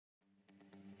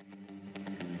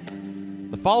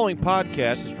following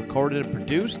podcast is recorded and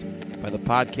produced by the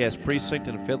Podcast Precinct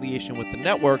in affiliation with the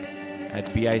network at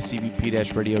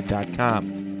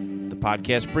bicbp-radio.com. The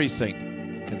Podcast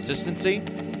Precinct. Consistency,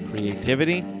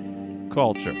 creativity,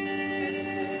 culture.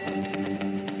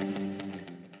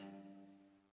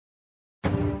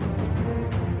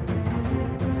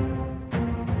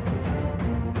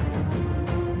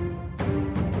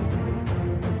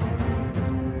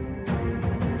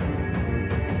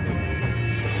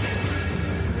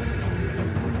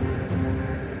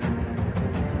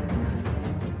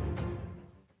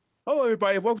 Hello,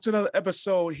 everybody. Welcome to another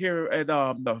episode here at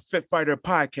the Fit Fighter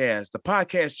Podcast, the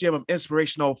podcast gym of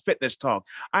inspirational fitness talk.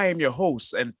 I am your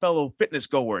host and fellow fitness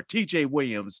goer, TJ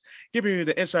Williams, giving you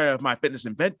the insight of my fitness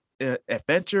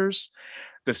adventures,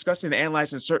 discussing and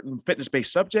analyzing certain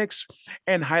fitness-based subjects,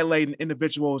 and highlighting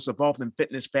individuals involved in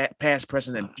fitness past,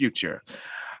 present, and future.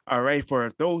 All right,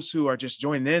 for those who are just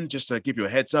joining in, just to give you a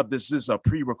heads up, this is a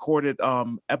pre-recorded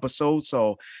episode,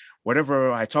 so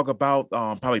whatever I talk about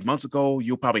probably months ago,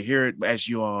 you'll probably hear it as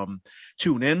you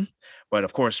tune in. But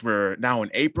of course, we're now in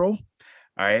April.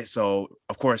 All right. So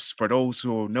of course, for those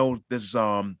who know, this is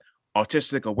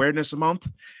Autistic Awareness Month.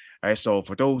 All right. So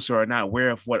for those who are not aware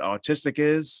of what autistic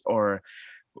is or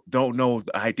don't know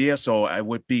the idea, so I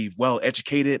would be well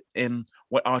educated in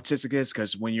what autistic is,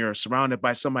 because when you're surrounded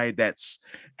by somebody that's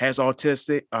has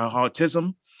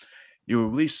autism, you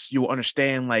at least you'll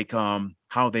understand like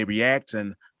how they react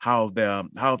and how they're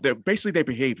basically their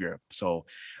behavior. So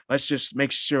let's just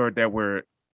make sure that we're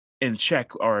in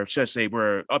check, or should I say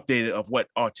we're updated of what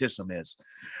autism is.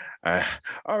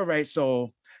 All right,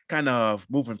 so kind of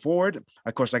moving forward.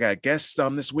 Of course, I got a guest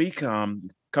this week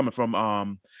coming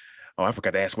from I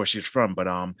forgot to ask where she's from, but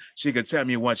she could tell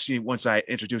me once I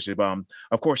introduce it.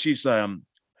 Of course, she's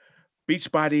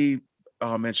Beachbody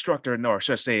instructor, or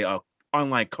should I say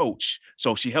online coach.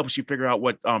 So she helps you figure out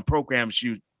what programs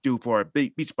you do for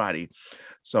Beachbody.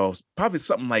 So probably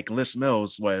something like Les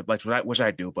Mills, which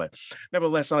I do. But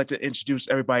nevertheless, I'd like to introduce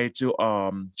everybody to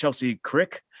Chelsea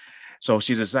Crick. So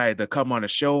she decided to come on the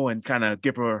show and kind of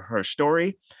give her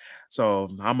story. So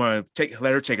I'm gonna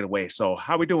let her take it away. So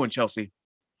how we doing, Chelsea?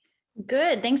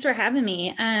 Good. Thanks for having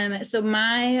me. So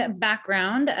my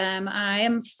background, I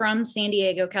am from San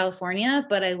Diego, California,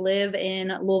 but I live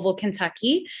in Louisville,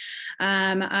 Kentucky.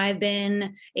 I've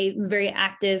been a very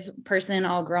active person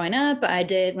all growing up.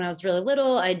 When I was really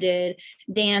little, I did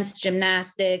dance,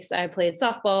 gymnastics. I played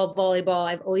softball, volleyball.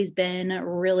 I've always been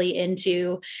really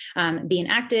into being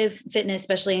active, fitness,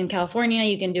 especially in California.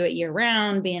 You can do it year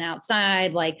round, being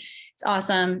outside, like it's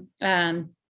awesome.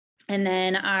 And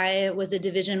then I was a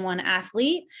Division I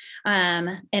athlete,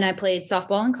 and I played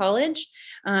softball in college.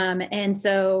 And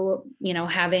so,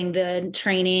 having the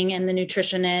training and the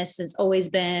nutritionist has always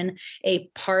been a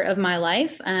part of my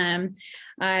life. I'm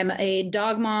a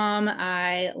dog mom.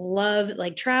 I love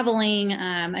traveling.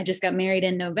 I just got married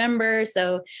in November,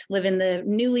 so living the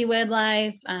newlywed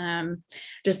life.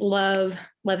 Just love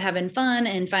having fun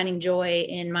and finding joy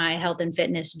in my health and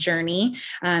fitness journey,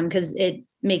 because it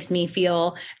makes me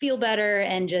feel better,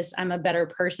 and just I'm a better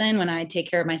person when I take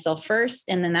care of myself first,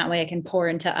 and then that way I can pour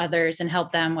into others and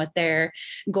help them with their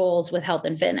goals with health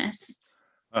and fitness.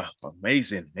 Oh,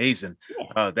 amazing. Yeah.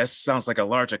 That sounds like a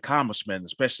large accomplishment,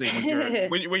 especially when you're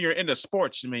when you're into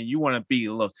sports. I mean, you want to be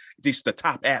at least the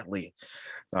top athlete.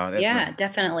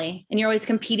 Definitely. And you're always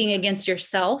competing against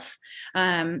yourself.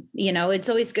 It's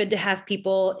always good to have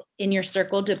people in your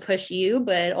circle to push you,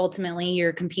 but ultimately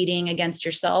you're competing against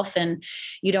yourself, and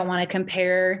you don't want to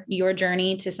compare your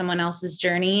journey to someone else's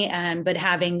journey. But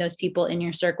having those people in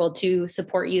your circle to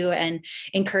support you and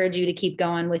encourage you to keep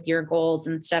going with your goals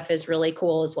and stuff is really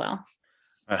cool as well.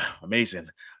 Amazing.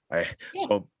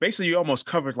 So basically you almost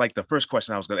covered like the first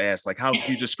question I was going to ask, like how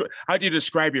do you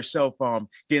describe yourself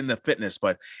getting the fitness?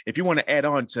 But if you want to add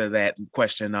on to that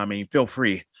question, I mean, feel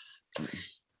free.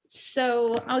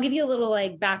 So I'll give you a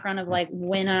little background of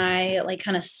when I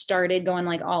kind of started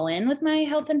going all in with my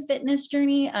health and fitness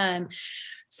journey.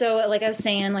 So like I was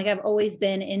saying, I've always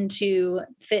been into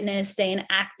fitness, staying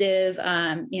active,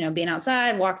 being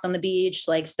outside, walks on the beach,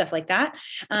 stuff like that.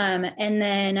 And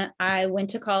then I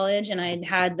went to college and I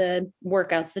had the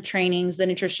workouts, the trainings, the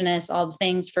nutritionist, all the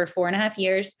things for 4.5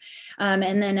 years.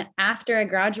 And then after I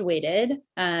graduated,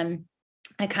 I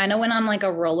kind of went on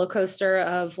a roller coaster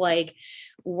of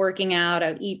working out.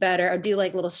 I would eat better. I would do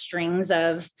little strings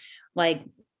of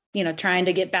trying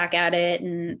to get back at it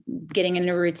and getting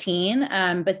into routine.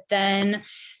 But then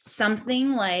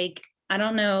something I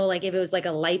don't know, if it was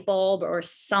a light bulb or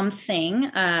something,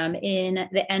 in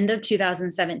the end of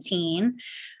 2017,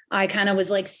 I kind of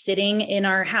was sitting in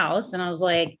our house and I was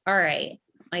like, all right,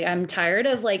 like, I'm tired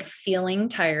of like feeling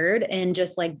tired and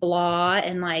just like blah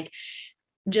and like,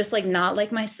 just like not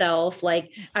like myself.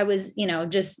 Like I was,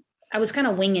 I was kind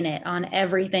of winging it on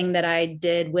everything that I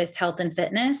did with health and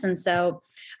fitness. And so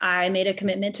I made a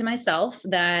commitment to myself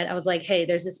that I was like, hey,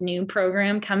 there's this new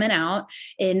program coming out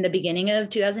in the beginning of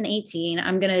 2018.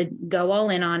 I'm going to go all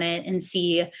in on it and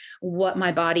see what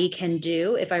my body can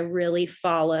do if I really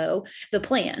follow the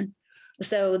plan.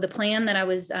 So the plan that I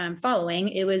was following,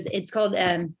 it's called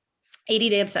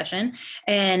 80-day obsession,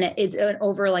 and it's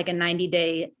over like a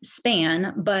 90-day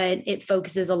span, but it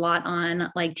focuses a lot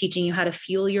on like teaching you how to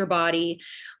fuel your body,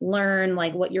 learn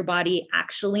like what your body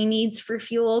actually needs for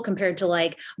fuel compared to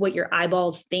like what your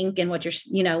eyeballs think and what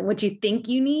what you think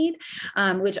you need,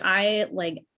 which I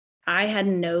had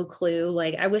no clue.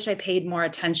 Like, I wish I paid more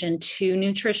attention to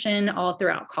nutrition all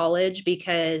throughout college,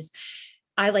 because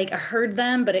I heard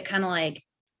them, but it kind of like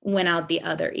went out the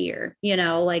other ear,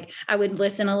 like I would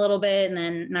listen a little bit and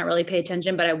then not really pay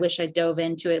attention, but I wish I dove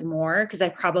into it more, because I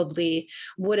probably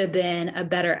would have been a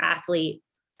better athlete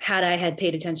had I had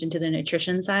paid attention to the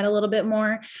nutrition side a little bit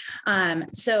more.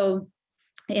 So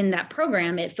in that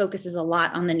program, it focuses a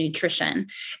lot on the nutrition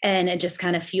and it just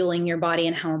kind of fueling your body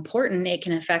and how important it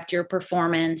can affect your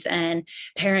performance, and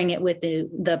pairing it with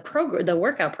the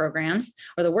workout programs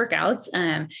or the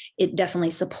workouts. It definitely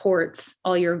supports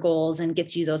all your goals and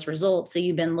gets you those results that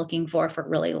you've been looking for a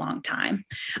really long time.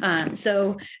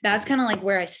 So that's kind of like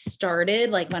where I started.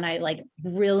 Like when I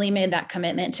really made that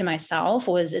commitment to myself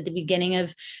was at the beginning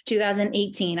of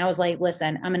 2018. I was like,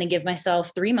 listen, I'm going to give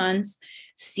myself 3 months,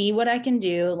 see what I can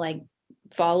do, like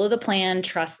follow the plan,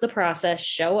 trust the process,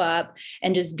 show up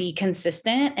and just be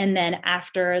consistent. And then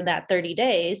after that 30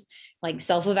 days, like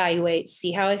self-evaluate,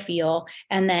 see how I feel.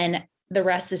 And then the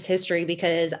rest is history,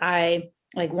 because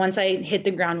once I hit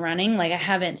the ground running, like I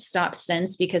haven't stopped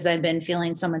since, because I've been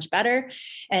feeling so much better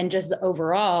and just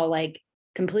overall like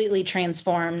completely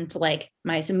transformed like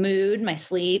my mood, my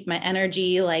sleep, my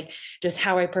energy, like just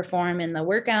how I perform in the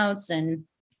workouts. And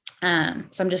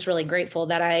so I'm just really grateful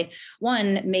that I,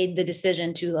 made the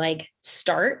decision to like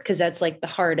start, because that's like the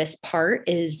hardest part,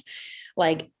 is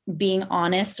like being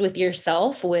honest with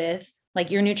yourself, with like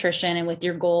your nutrition and with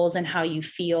your goals and how you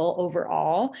feel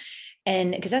overall.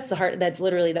 And because that's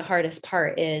literally the hardest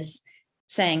part, is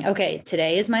saying, okay,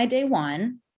 today is my day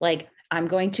 1. Like I'm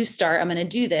going to start, I'm going to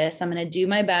do this. I'm going to do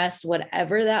my best,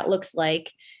 whatever that looks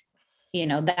like.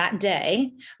 That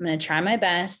day, I'm going to try my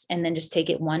best, and then just take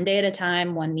it one day at a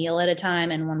time, one meal at a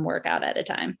time, and one workout at a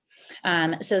time.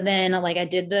 So then like I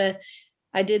did the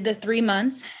 3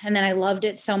 months, and then I loved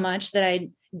it so much that I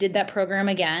did that program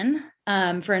again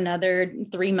for another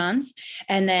 3 months.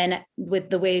 And then with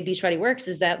the way Beachbody works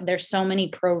is that there's so many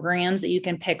programs that you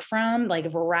can pick from, like a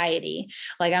variety.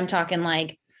 Like I'm talking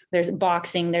like there's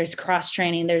boxing, there's cross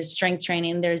training, there's strength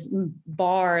training, there's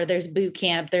bar, there's boot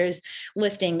camp, there's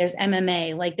lifting, there's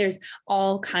MMA, like there's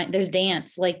there's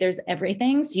dance, like there's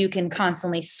everything. So you can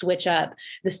constantly switch up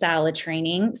the style of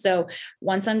training. So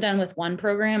once I'm done with one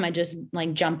program, I just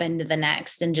like jump into the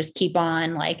next and just keep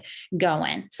on like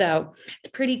going. So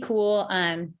it's pretty cool.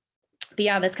 But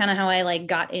yeah, that's kind of how I like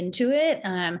got into it.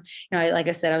 Like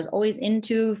I said, I was always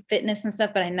into fitness and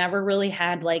stuff, but I never really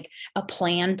had like a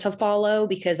plan to follow,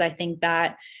 because I think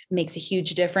that makes a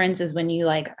huge difference, is when you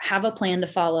like have a plan to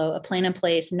follow, a plan in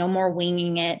place, no more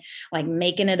winging it, like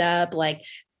making it up, like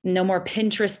no more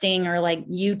Pinteresting or like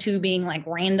YouTubing like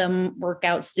random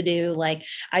workouts to do. Like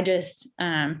I just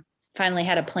finally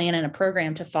had a plan and a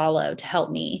program to follow to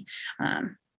help me,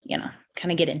 kind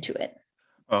of get into it.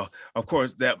 Of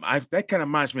course, that kind of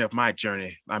reminds me of my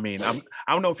journey. I mean, I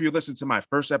don't know if you listened to my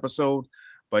first episode,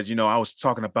 but I was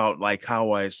talking about like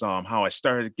how I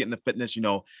started getting the fitness.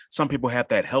 Some people have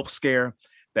that health scare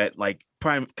that like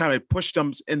kind of pushed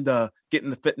them into getting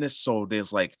the fitness. So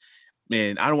there's like,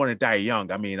 man, I don't want to die young.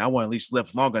 I mean, I want to at least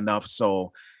live long enough.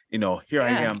 So here I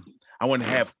am. I want to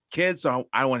have kids. So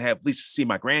I want to have at least see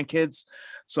my grandkids.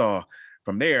 So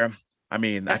from there, I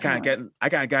mean, definitely. I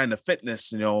kind of got into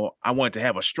fitness. I wanted to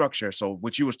have a structure. So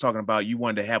what you was talking about, you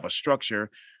wanted to have a structure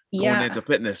going into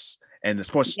fitness, and of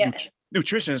course,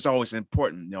 nutrition is always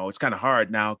important. It's kind of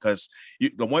hard now, because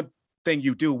the one thing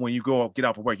you do when you get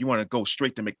off of work, you want to go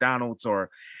straight to McDonald's or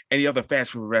any other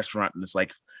fast food restaurant. And it's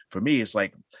like, for me, it's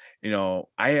like,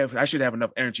 I should have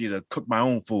enough energy to cook my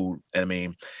own food. I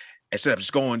mean, instead of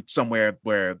just going somewhere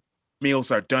where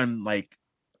meals are done like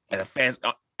at a fast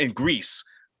in Greece.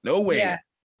 No way.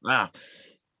 Yeah.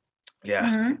 Yeah.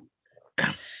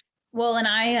 Mm-hmm. Well, and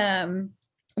I,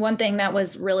 one thing that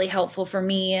was really helpful for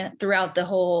me throughout the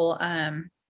whole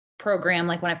program,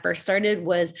 like when I first started,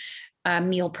 was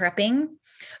meal prepping.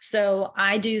 So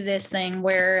I do this thing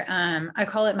where I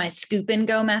call it my scoop and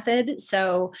go method.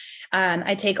 So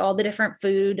I take all the different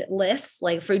food lists,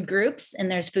 like food groups, and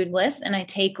there's food lists, and I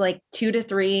take like 2 to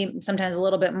 3, sometimes a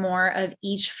little bit more of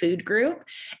each food group,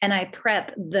 and I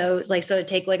prep those. Like, so I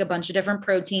take like a bunch of different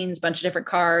proteins, bunch of different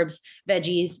carbs,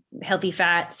 veggies, healthy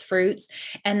fats, fruits,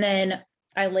 and then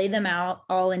I lay them out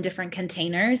all in different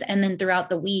containers. And then throughout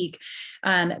the week,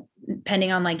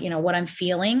 depending on like, what I'm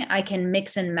feeling, I can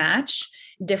mix and match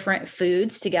different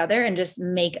foods together and just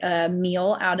make a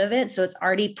meal out of it. So it's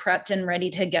already prepped and ready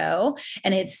to go.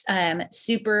 And it's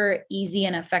super easy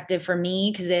and effective for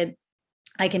me because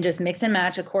I can just mix and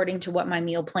match according to what my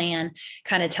meal plan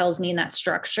kind of tells me. And that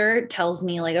structure tells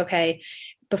me like, okay,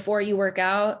 before you work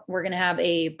out, we're going to have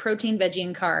a protein, veggie,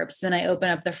 and carbs. Then I open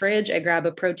up the fridge, I grab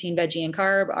a protein, veggie, and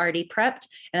carb already prepped,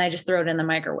 and I just throw it in the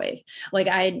microwave. Like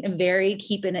I'm very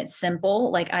keeping it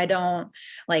simple. Like I don't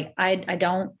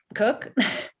cook.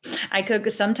 I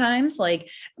cook sometimes,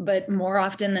 but more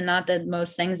often than not, the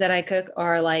most things that I cook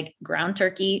are like ground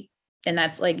turkey. And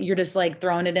that's like, you're just like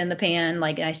throwing it in the pan.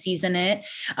 Like I season it,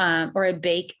 or I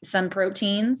bake some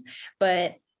proteins,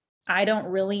 but I don't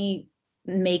really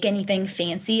make anything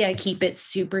fancy. I keep it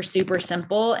super, super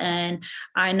simple. And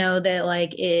I know that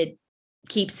like it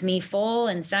keeps me full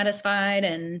and satisfied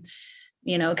and,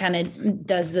 kind of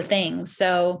does the thing.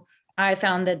 So I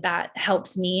found that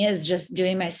helps me is just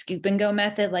doing my scoop and go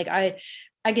method. Like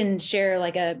I can share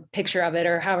like a picture of it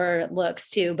or however it looks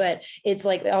too, but it's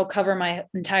like, I'll cover my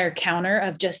entire counter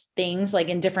of just things like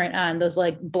in different, those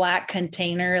like black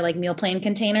container, like meal plan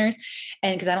containers.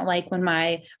 And cause I don't like when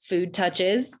my food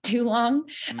touches too long.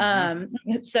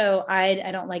 So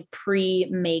I don't like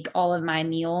pre-make all of my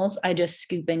meals. I just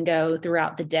scoop and go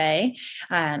throughout the day.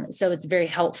 So it's very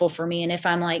helpful for me. And if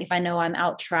I know I'm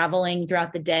out traveling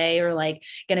throughout the day or like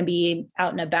going to be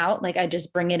out and about, like I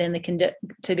just bring it in the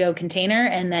to-go container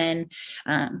and then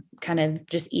kind of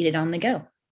just eat it on the go.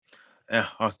 Yeah,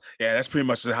 that's pretty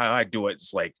much how I do it.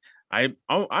 It's like I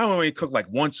only cook like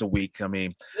once a week. I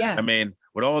mean,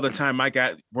 with all the time I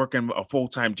got working a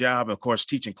full-time job, of course,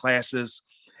 teaching classes,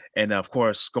 and of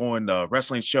course going to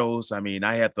wrestling shows. I mean,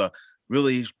 I have to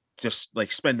really just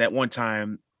like spend that one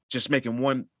time just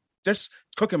just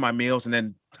cooking my meals, and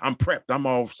then I'm prepped. I'm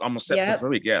almost set for the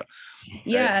week.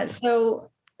 Yeah.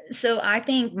 So I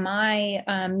think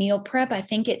my meal prep, I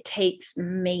think it takes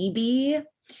maybe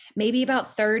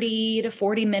about 30 to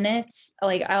 40 minutes.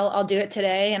 Like I'll do it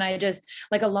today. And I just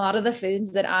like a lot of the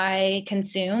foods that I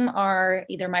consume are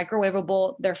either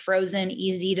microwavable, they're frozen,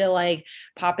 easy to like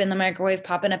pop in the microwave,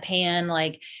 pop in a pan,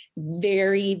 like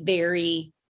very,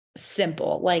 very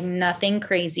simple, like nothing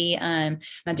crazy. Not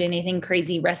doing anything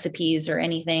crazy recipes or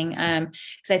anything.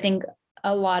 Cause I think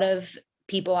a lot of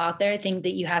people out there think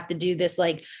that you have to do this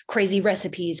like crazy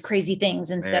recipes, crazy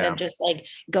things instead of just like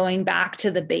going back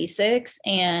to the basics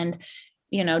and,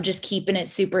 just keeping it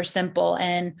super simple.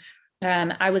 And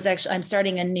I'm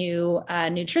starting a new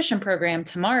nutrition program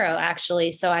tomorrow,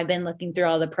 actually. So I've been looking through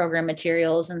all the program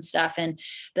materials and stuff. And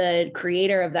the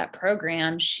creator of that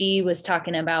program, she was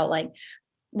talking about like,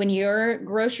 when you're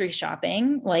grocery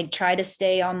shopping, like try to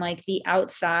stay on like the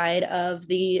outside of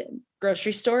the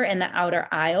grocery store and the outer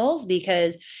aisles,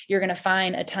 because you're going to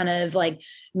find a ton of like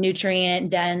nutrient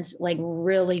dense, like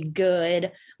really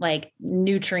good, like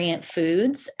nutrient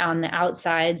foods on the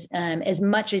outsides, as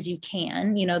much as you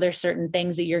can. There's certain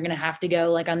things that you're going to have to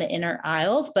go like on the inner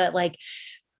aisles, but like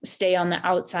stay on the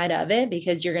outside of it,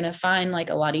 because you're going to find like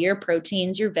a lot of your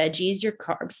proteins, your veggies, your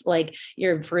carbs, like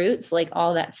your fruits, like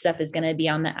all that stuff is going to be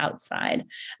on the outside.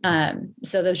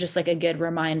 So there's just like a good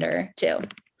reminder too.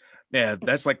 Yeah,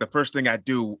 that's like the first thing I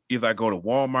do. Either I go to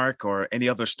Walmart or any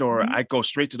other store, I go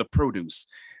straight to the produce.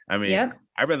 I mean,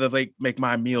 I rather like make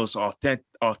my meals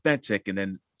authentic and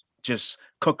then just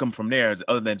cook them from there,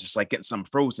 other than just like getting some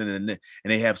frozen and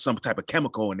they have some type of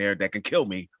chemical in there that can kill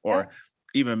me or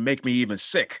even make me even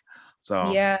sick. So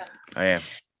I am.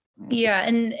 Yeah.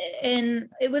 And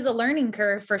it was a learning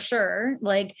curve for sure.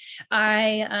 Like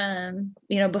I,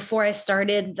 before I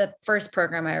started the first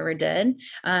program I ever did,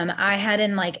 I had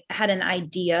an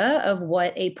idea of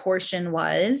what a portion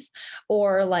was,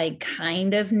 or like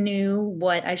kind of knew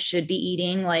what I should be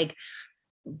eating. Like,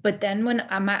 but then when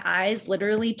my eyes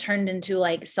literally turned into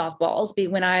like softballs,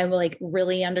 when I like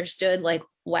really understood like,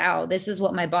 wow, this is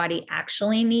what my body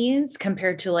actually needs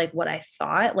compared to like what I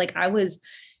thought. Like I was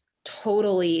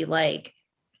totally like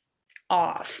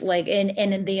off, like,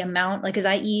 and the amount, like, cause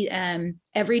I eat,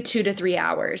 every 2 to 3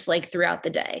 hours, like throughout the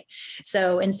day.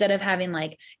 So instead of having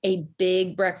like a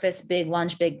big breakfast, big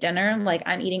lunch, big dinner, like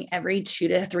I'm eating every 2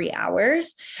 to 3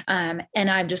 hours. And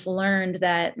I've just learned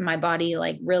that my body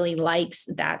like really likes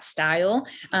that style.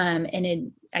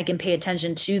 I can pay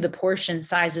attention to the portion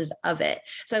sizes of it.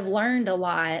 So I've learned a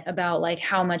lot about like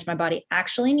how much my body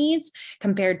actually needs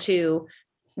compared to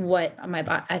what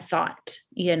I thought,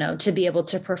 to be able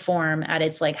to perform at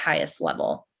its like highest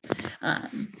level.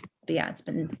 But yeah, it's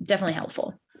been definitely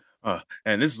helpful.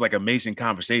 And this is like amazing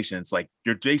conversations. Like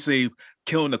you're basically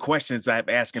killing the questions I'm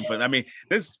asking. But I mean,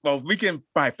 we can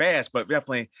buy fast, but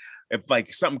definitely if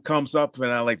like something comes up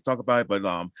and I like talk about it. But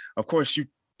of course,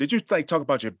 did you like talk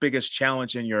about your biggest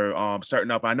challenge in your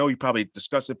starting up? I know you probably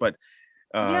discussed it, but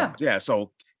yeah.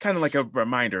 So kind of like a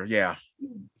reminder. Yeah.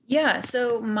 Yeah.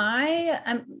 So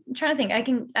I'm trying to think,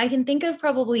 I can think of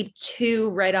probably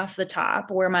two right off the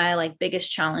top where my like biggest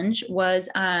challenge was,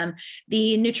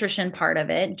 the nutrition part of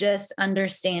it, just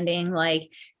understanding like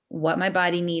what my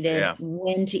body needed,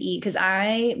 when to eat. Cause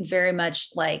I very much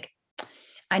like,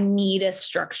 I need a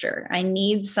structure. I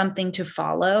need something to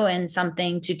follow and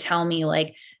something to tell me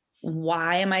like,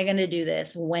 why am I going to do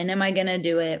this? When am I going to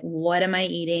do it? What am I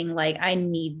eating? Like, I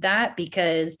need that,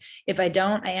 because if I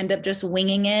don't, I end up just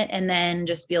winging it and then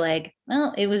just be like,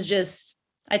 well, it was just,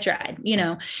 I tried,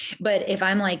 but if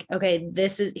I'm like, okay,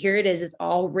 here it is, it's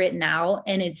all written out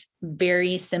and it's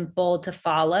very simple to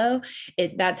follow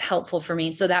that's helpful for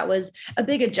me. So that was a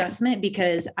big adjustment,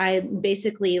 because I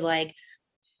basically like,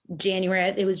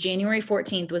 it was January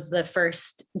 14th was the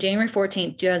first, January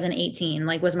 14th, 2018,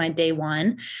 like was my day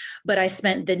one. But I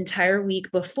spent the entire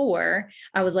week before,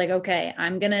 I was like, okay,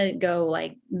 I'm going to go,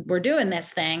 like, we're doing this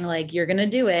thing. Like, you're going to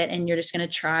do it. And you're just going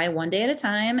to try one day at a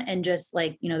time. And just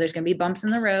like, there's going to be bumps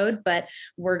in the road, but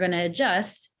we're going to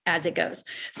adjust as it goes.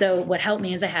 So what helped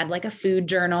me is I had like a food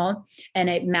journal, and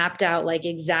it mapped out like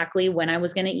exactly when I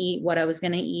was going to eat, what I was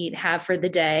going to eat, have for the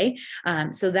day.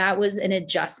 So that was an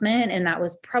adjustment. And that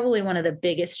was probably one of the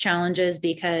biggest challenges,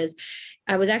 because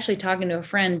I was actually talking to a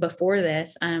friend before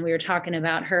this. We were talking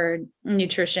about her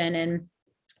nutrition, and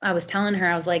I was telling her,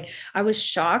 I was like, I was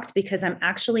shocked because I'm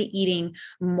actually eating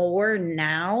more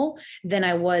now than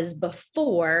I was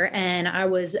before. And I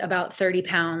was about 30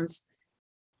 pounds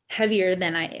heavier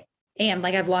than I am.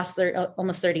 Like, I've lost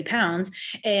almost 30 pounds.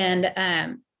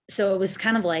 And so it was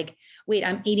kind of like, wait,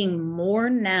 I'm eating more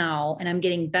now and I'm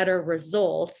getting better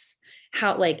results.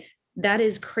 How, like, that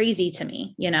is crazy to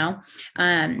me,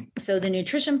 So the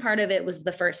nutrition part of it was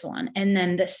the first one. And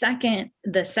then the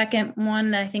second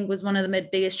one that I think was one of the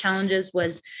biggest challenges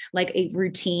was like a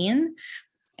routine,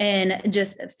 and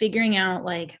just figuring out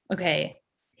like, okay,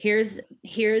 here's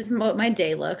what my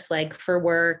day looks like for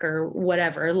work or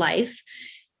whatever life.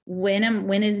 When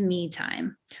is me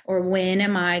time, or when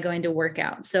am I going to work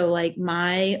out? So like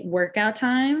my workout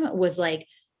time was like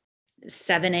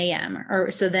 7 a.m. or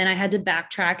so. Then I had to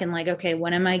backtrack and like, okay,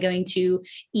 when am I going to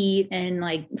eat and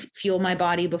like fuel my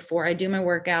body before I do my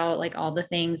workout? Like all the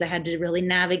things I had to really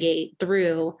navigate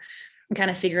through and kind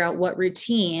of figure out what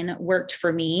routine worked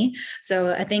for me.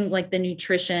 So I think like the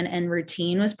nutrition and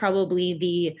routine was probably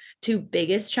the two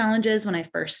biggest challenges when I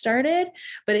first started,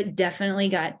 but it definitely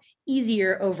got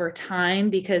easier over time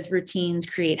because routines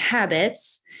create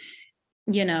habits,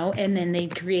 and then they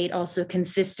create also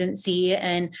consistency.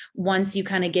 And once you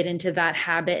kind of get into that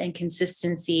habit and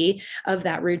consistency of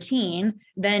that routine,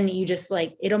 then you just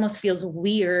like, it almost feels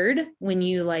weird when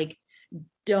you like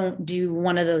don't do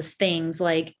one of those things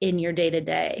like in your day to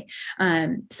day.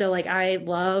 So like, I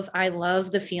love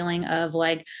the feeling of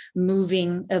like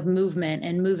movement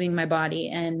and moving my body,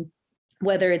 and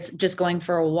whether it's just going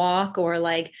for a walk or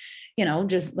like,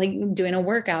 just like doing a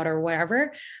workout or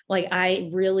whatever, like I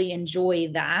really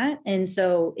enjoy that. And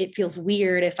so it feels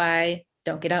weird if I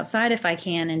don't get outside if I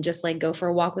can and just like go for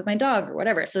a walk with my dog or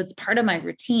whatever. So it's part of my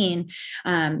routine,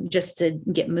 just to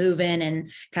get moving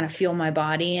and kind of feel my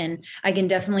body. And I can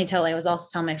definitely tell, I was also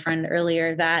telling my friend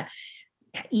earlier that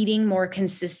eating more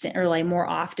consistent or like more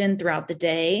often throughout the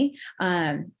day,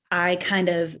 I kind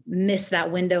of miss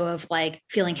that window of like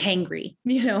feeling hangry,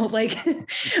 like,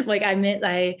 like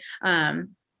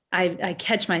I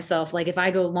catch myself, like if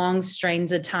I go long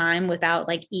strains of time without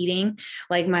like eating,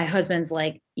 like my husband's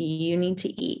like, you need to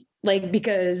eat, like,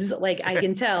 because like, I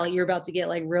can tell you're about to get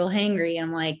like real hangry. And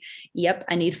I'm like, yep,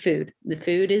 I need food. The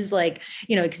food is like,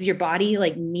 because your body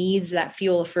like needs that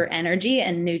fuel for energy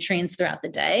and nutrients throughout the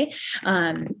day.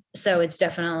 So it's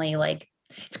definitely like,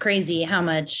 it's crazy how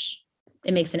much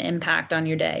it makes an impact on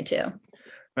your day too.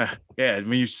 Yeah,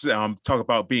 when you talk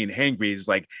about being hangry, it's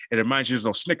like it reminds you of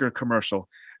a Snicker commercial.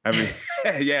 I mean,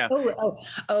 yeah.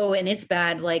 And it's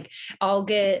bad. Like I'll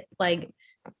get like,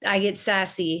 I get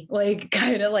sassy, like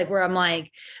kind of like where I'm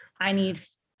like, I need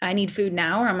food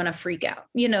now or I'm going to freak out,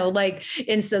 like,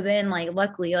 and so then like,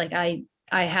 luckily, like I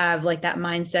have like that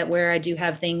mindset where I do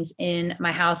have things in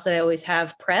my house that I always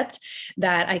have prepped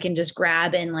that I can just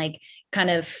grab and like kind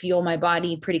of fuel my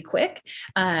body pretty quick.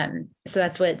 So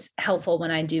that's what's helpful when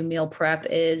I do meal prep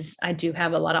is I do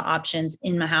have a lot of options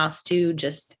in my house to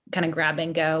just kind of grab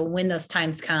and go when those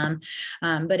times come.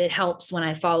 But it helps when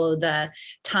I follow the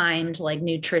timed like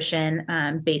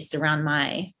nutrition based around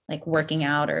my like working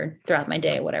out or throughout my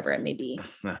day, whatever it may be.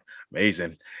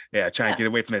 Amazing. Yeah. Trying to get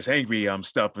away from this angry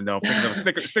stuff and thinking of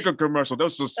a sticker commercial.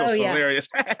 Those are so hilarious.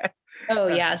 Oh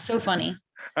yeah. So funny.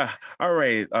 All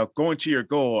right. Going to your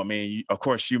goal. I mean, of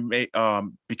course you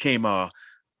became a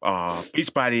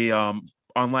Beachbody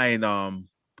online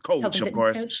coach, of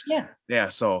course. Coach. Yeah. Yeah.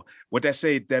 So would that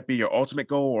say that be your ultimate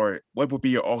goal, or what would be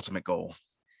your ultimate goal?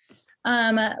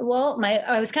 Well,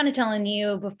 I was kind of telling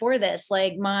you before this,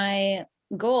 like my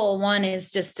goal one is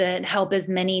just to help as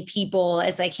many people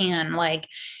as I can, like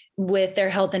with their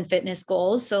health and fitness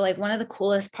goals. So like one of the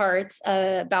coolest parts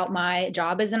about my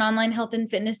job as an online health and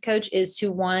fitness coach is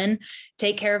to one,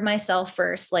 take care of myself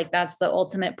first. Like that's the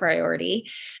ultimate priority.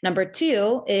 Number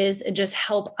two is just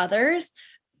help others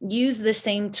use the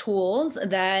same tools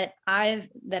that I've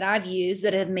used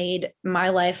that have made my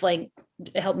life like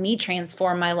help me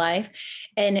transform my life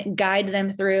and guide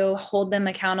them through, hold them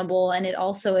accountable. And it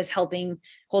also is holding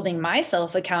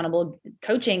myself accountable.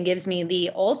 Coaching gives me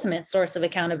the ultimate source of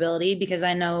accountability because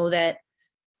I know that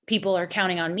people are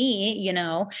counting on me,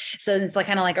 so it's like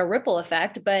kind of like a ripple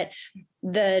effect. But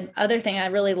the other thing I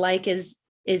really like is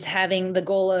having the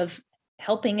goal of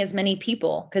helping as many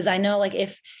people. Cause I know like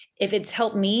if it's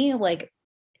helped me, like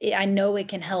I know it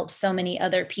can help so many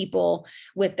other people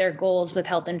with their goals with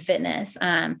health and fitness.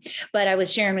 But I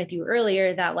was sharing with you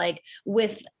earlier that like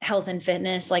with health and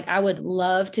fitness, like I would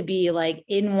love to be like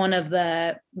in one of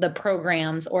the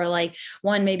programs or like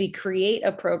one, maybe create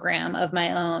a program of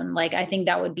my own. Like, I think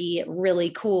that would be really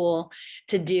cool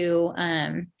to do.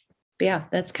 But yeah,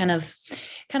 that's kind of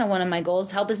one of my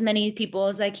goals, help as many people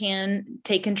as I can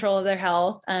take control of their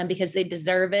health because they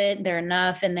deserve it. They're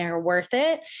enough and they're worth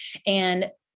it. And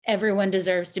everyone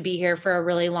deserves to be here for a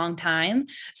really long time.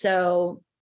 So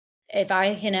if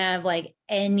I can have like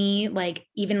any, like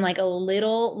even like a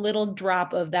little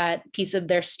drop of that piece of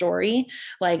their story,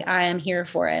 like I am here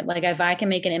for it. Like if I can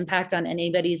make an impact on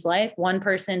anybody's life, one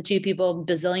person, two people,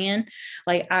 bazillion,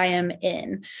 like I am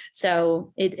in.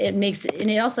 So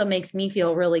it also makes me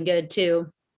feel really good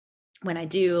too when I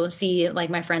do see like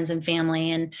my friends and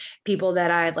family and people that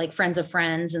I've like friends of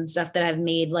friends and stuff that I've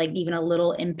made like even a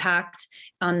little impact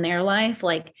on their life.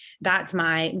 Like that's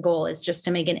my goal, is just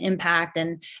to make an impact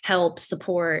and help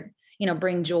support,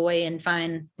 bring joy and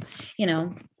find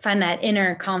that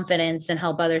inner confidence and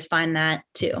help others find that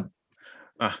too.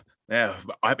 Yeah,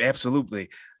 absolutely.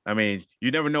 I mean,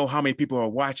 you never know how many people are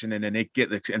watching and then they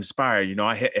get inspired.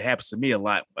 It happens to me a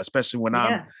lot, especially when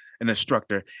I'm an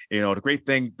instructor. The great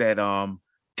thing that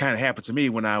kind of happened to me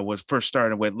when I was first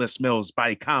starting with Les Mills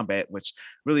Body Combat, which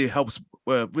really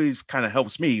kind of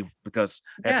helps me because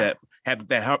I had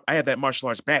that martial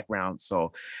arts background.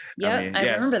 So I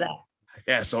remember that.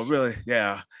 Yeah. So really,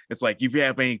 it's like if you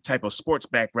have any type of sports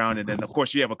background, and then of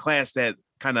course you have a class that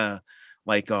kind of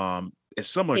like it's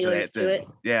similar to that.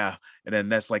 Yeah. And then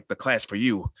that's like the class for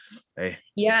you. Hey.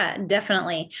 Yeah,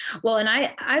 definitely. Well, and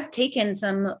I've taken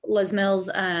some Les Mills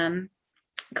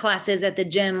classes at the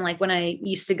gym, like when I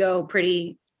used to go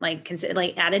pretty like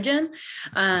at a gym.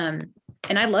 And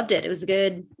I loved it. It was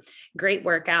a great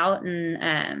workout.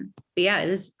 And but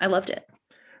yeah, I loved it.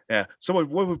 Yeah. So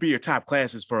what would be your top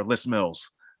classes for Les Mills?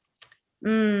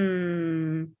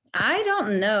 I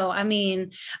don't know. I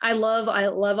mean, I love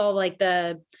all like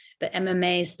the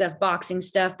MMA stuff, boxing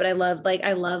stuff, but I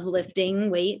love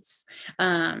lifting weights. So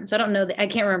I don't know I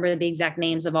can't remember the exact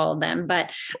names of all of them,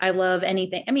 but I love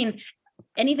anything. I mean,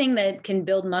 anything that can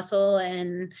build muscle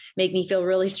and make me feel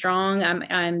really strong.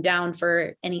 I'm down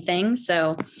for anything.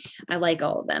 So I like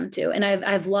all of them too. And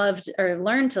I've loved or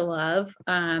learned to love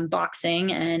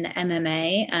boxing and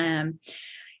MMA.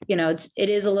 It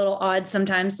is a little odd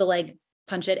sometimes to like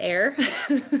punch at air.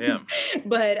 Yeah.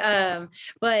 But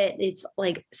it's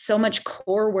like so much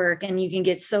core work and you can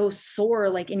get so sore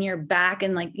like in your back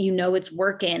and like it's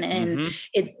working and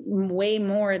it's way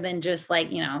more than just like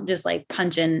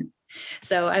punching.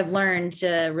 So I've learned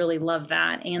to really love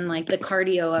that, and like the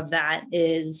cardio of that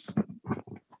is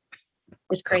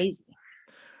crazy.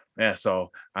 Yeah.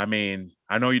 So I mean,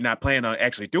 I know you're not planning on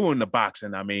actually doing the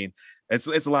boxing. I mean, it's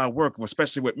a lot of work,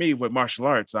 especially with me with martial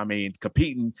arts. I mean,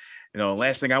 competing,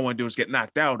 last thing I want to do is get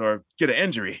knocked out or get an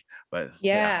injury. But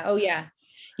yeah. Oh yeah.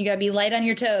 You gotta be light on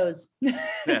your toes.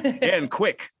 and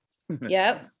quick.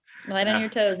 Yep. Light on your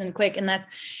toes and quick.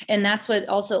 And that's what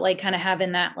also like kind of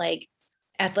having that like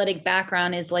athletic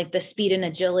background is like the speed and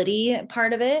agility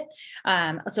part of it.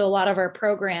 So a lot of our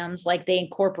programs, like they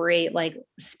incorporate like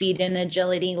speed and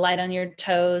agility, light on your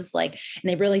toes, like,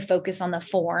 and they really focus on the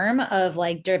form of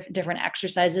like different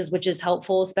exercises, which is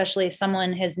helpful, especially if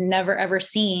someone has never ever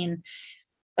seen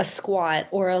a squat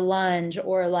or a lunge,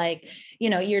 or like,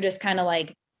 you're just kind of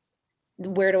like,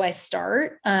 where do I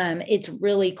start? It's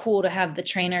really cool to have the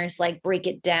trainers like break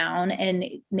it down and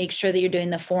make sure that you're doing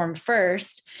the form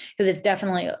first, because it's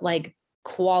definitely like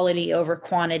quality over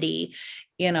quantity,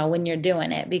 when you're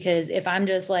doing it. Because if I'm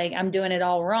just like, I'm doing it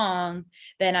all wrong,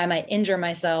 then I might injure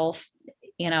myself,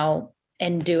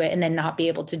 and do it and then not be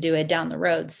able to do it down the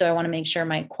road. So I want to make sure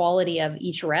my quality of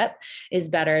each rep is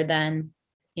better than,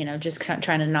 just kind of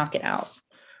trying to knock it out.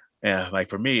 Yeah, like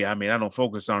for me, I mean, I don't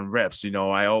focus on reps.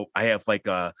 I have like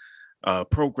a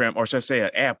program, or should I say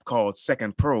an app called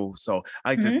Second Pro. So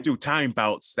I like to do time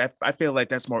bouts. That I feel like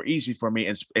that's more easy for me.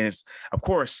 And it's of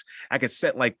course I could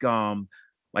set like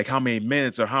how many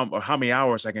minutes or how many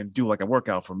hours I can do like a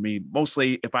workout. For me,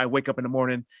 mostly if I wake up in the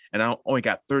morning and I only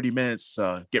got 30 minutes,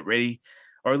 get ready,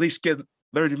 or at least get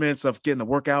 30 minutes of getting the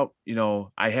workout.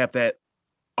 I have that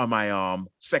on my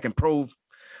Second Pro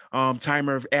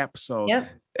timer app. So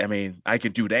yep. I mean, I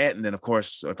could do that. And then of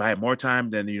course, if I have more time,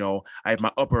 then I have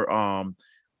my upper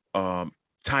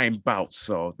time bouts.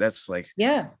 So that's like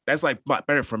a lot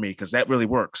better for me, because that really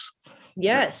works.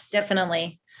 Yes,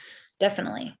 definitely.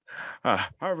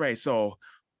 All right. So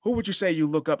who would you say you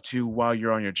look up to while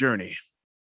you're on your journey?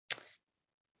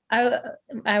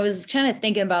 I was kind of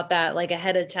thinking about that like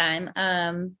ahead of time.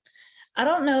 I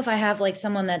don't know if I have like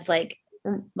someone that's like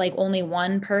only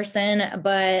one person,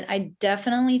 but I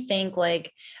definitely think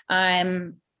like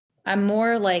I'm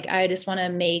more like, I just want to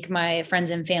make my friends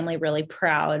and family really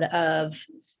proud of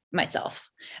myself,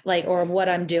 like, or what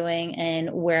I'm doing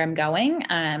and where I'm going.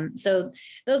 So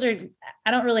those are, I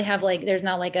don't really have like, there's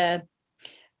not like a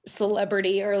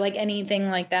celebrity or like anything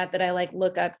like that I like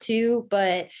look up to,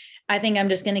 but I think I'm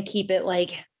just going to keep it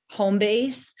like home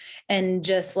base, and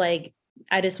just like,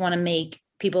 I just want to make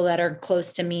people that are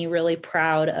close to me really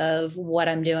proud of what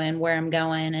I'm doing, where I'm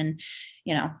going, and,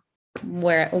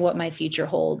 what my future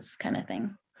holds, kind of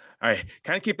thing. All right.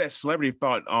 Kind of keep that celebrity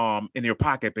thought in your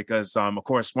pocket, because of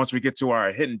course, once we get to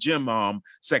our hidden gym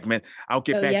segment, I'll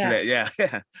get back to that. Yeah.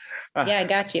 Yeah, I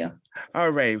got you.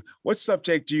 All right. What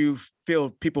subject do you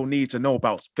feel people need to know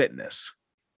about fitness?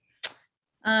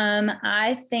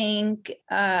 I think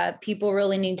people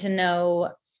really need to know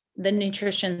the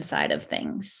nutrition side of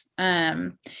things,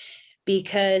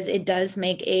 because it does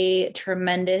make a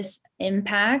tremendous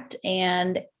impact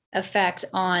and effect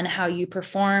on how you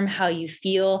perform, how you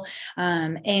feel.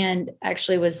 And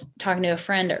actually was talking to a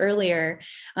friend earlier,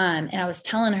 and I was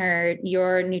telling her,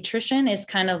 your nutrition is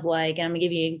kind of like, and I'm gonna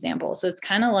give you an example. So it's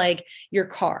kind of like your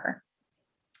car.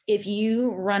 If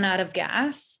you run out of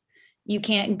gas, you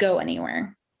can't go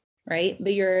anywhere, right?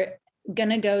 But you're going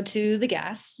to go to the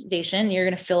gas station. You're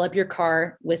going to fill up your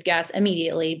car with gas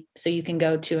immediately so you can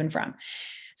go to and from.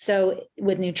 So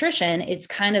with nutrition, it's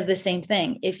kind of the same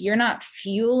thing. If you're not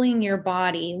fueling your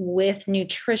body with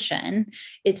nutrition,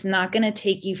 it's not going to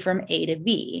take you from A to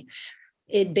B.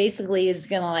 It basically is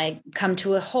going to like come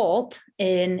to a halt,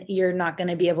 and you're not going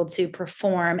to be able to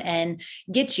perform and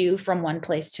get you from one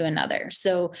place to another.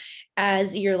 So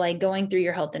as you're like going through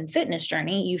your health and fitness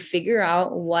journey, you figure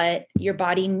out what your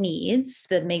body needs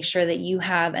to make sure that you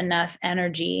have enough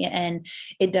energy, and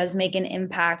it does make an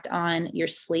impact on your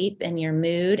sleep and your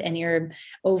mood and your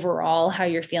overall, how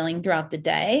you're feeling throughout the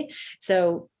day.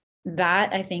 So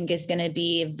that I think is going to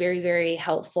be very, very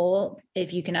helpful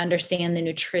if you can understand the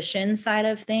nutrition side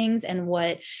of things and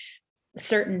what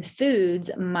certain foods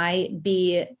might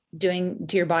be doing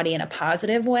to your body in a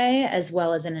positive way as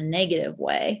well as in a negative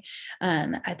way.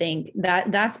 I think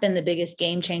that's been the biggest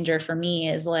game changer for me,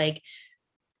 is like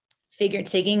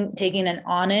taking an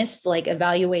honest like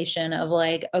evaluation of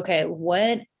like, okay,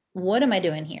 what am I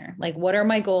doing here? Like, what are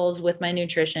my goals with my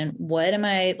nutrition? What am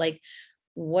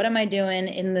I doing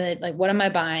in the, like, what am I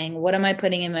buying? What am I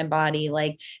putting in my body?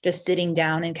 Like just sitting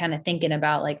down and kind of thinking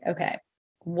about like, okay,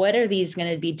 what are these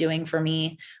going to be doing for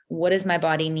me? What does my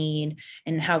body need?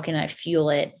 And how can I fuel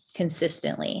it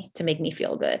consistently to make me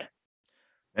feel good?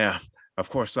 Yeah, of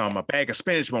course. A bag of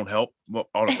spinach won't help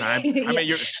all the time. I mean,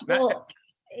 you're well,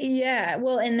 Yeah.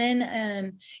 Well, and then,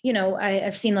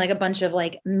 I've seen like a bunch of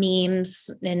like memes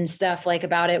and stuff like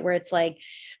about it where it's like,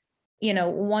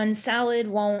 one salad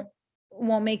won't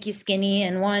make you skinny,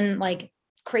 and one like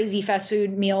crazy fast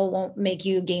food meal won't make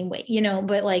you gain weight,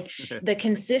 but like the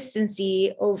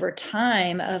consistency over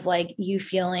time of like you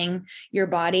feeling your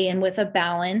body and with a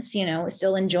balance,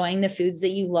 still enjoying the foods that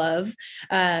you love,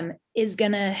 is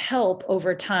going to help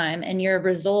over time, and your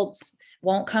results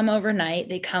won't come overnight.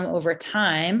 They come over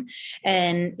time,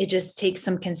 and it just takes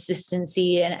some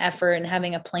consistency and effort and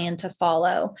having a plan to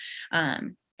follow.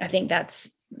 I think that's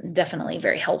definitely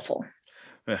very helpful.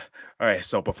 All right.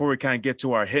 So before we kind of get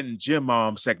to our hidden gym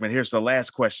segment, here's the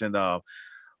last question.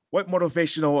 What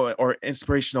motivational or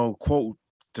inspirational quote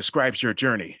describes your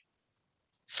journey?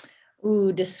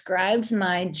 Ooh, describes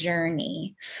my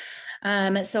journey.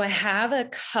 So I have a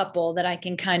couple that I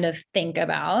can kind of think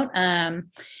about.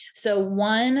 So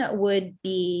one would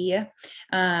be,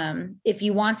 if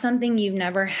you want something you've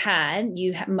never had,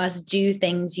 you must do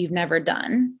things you've never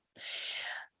done.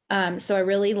 So I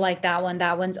really like that one.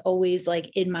 That one's always like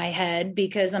in my head,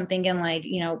 because I'm thinking like,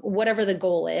 whatever the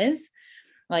goal is,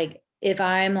 like if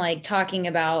I'm like talking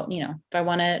about, if I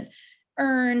want to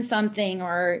earn something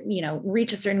or,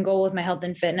 reach a certain goal with my health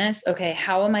and fitness, okay,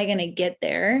 how am I going to get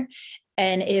there?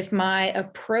 And if my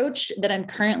approach that I'm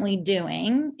currently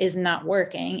doing is not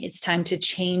working, it's time to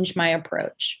change my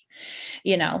approach,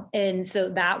 And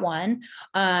so that one,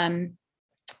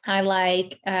 I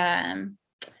like,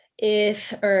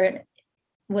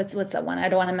 what's that one? I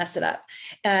don't want to mess it up.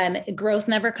 Growth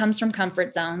never comes from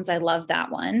comfort zones. I love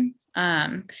that one.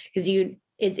 Because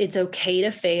it's okay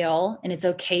to fail, and it's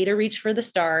okay to reach for the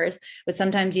stars, but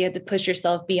sometimes you have to push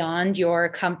yourself beyond your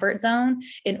comfort zone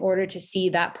in order to see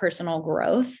that personal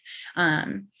growth.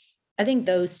 I think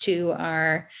those two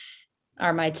are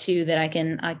my two that I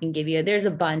can give you. There's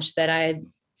a bunch that I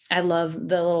love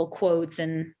the little quotes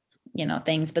and,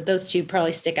 things, but those two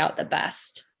probably stick out the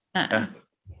best.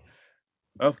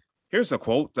 Well, here's a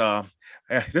quote.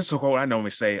 This is a quote I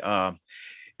normally say.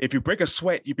 If you break a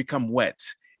sweat, you become wet.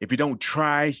 If you don't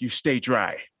try, you stay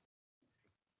dry.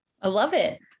 I love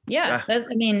it. Yeah.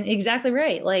 Exactly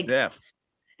right. Like, yeah.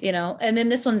 And then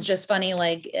this one's just funny.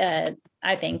 Like,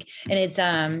 I think, and it's,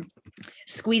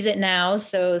 squeeze it now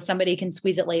so somebody can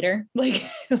squeeze it later. Like,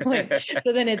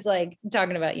 so then it's like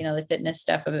talking about, the fitness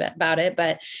stuff about it.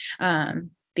 But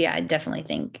yeah, I definitely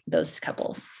think those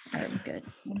couples are good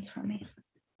ones for me.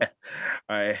 All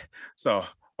right. So,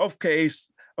 okay,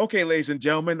 ladies and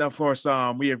gentlemen, of course,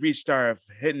 we have reached our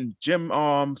hidden gym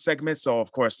segment. So,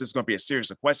 of course, this is going to be a series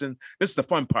of questions. This is the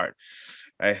fun part.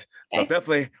 Right? So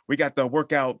definitely we got the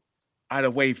workout out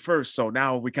of the way first. So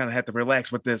now we kind of have to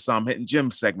relax with this hidden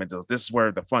gym segment. This is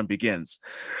where the fun begins.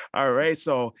 All right.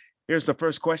 So here's the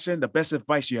first question. The best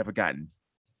advice you ever gotten?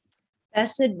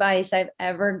 Best advice I've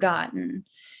ever gotten.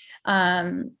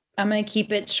 I'm going to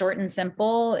keep it short and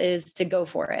simple, is to go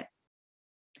for it.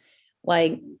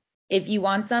 Like, if you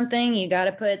want something, you got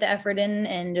to put the effort in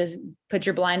and just put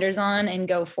your blinders on and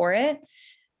go for it.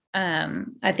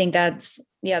 I think that's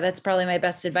probably my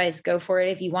best advice. Go for it.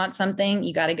 If you want something,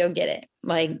 you got to go get it.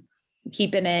 Like,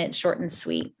 keeping it short and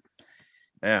sweet.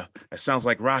 Yeah. It sounds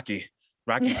like Rocky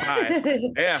Pie.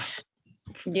 Yeah.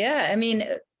 Yeah.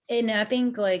 And I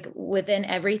think like within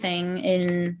everything,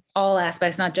 in all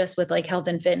aspects, not just with like health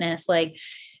and fitness, like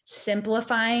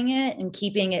simplifying it and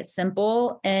keeping it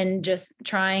simple and just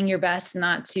trying your best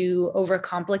not to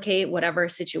overcomplicate whatever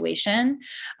situation.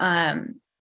 And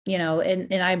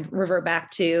I revert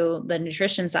back to the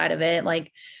nutrition side of it, like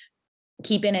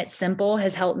keeping it simple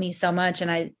has helped me so much.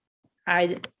 And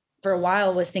I for a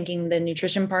while was thinking the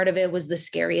nutrition part of it was the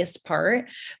scariest part,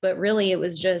 but really it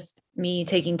was just me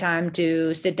taking time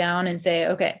to sit down and say,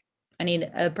 okay, I need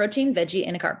a protein, veggie,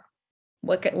 and a carb.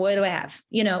 What do I have?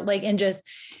 And just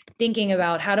thinking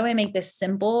about how do I make this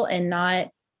simple and not,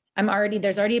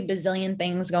 there's already a bazillion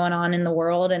things going on in the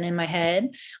world and in my head.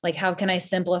 Like, how can I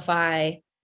simplify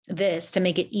this to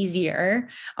make it easier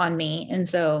on me? And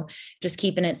so just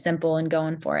keeping it simple and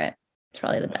going for it. It's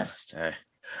probably the best.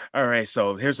 All right.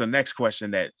 So here's the next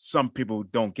question that some people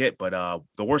don't get, but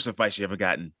the worst advice you ever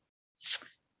gotten?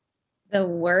 The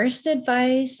worst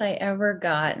advice I ever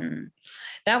gotten.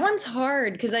 That one's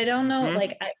hard because I don't know,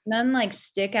 like none like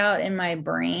stick out in my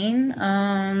brain.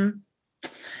 I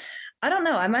don't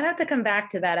know. I might have to come back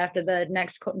to that after the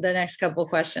next couple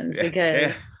questions,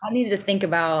 because I need to think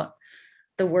about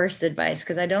the worst advice,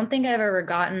 because I don't think I've ever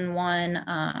gotten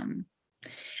one.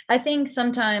 I think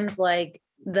sometimes like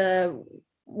the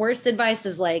worst advice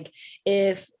is like,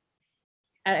 if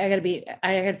I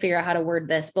gotta figure out how to word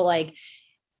this, but like,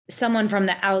 someone from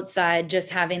the outside just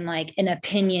having like an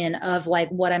opinion of like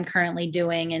what I'm currently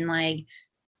doing, and like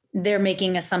they're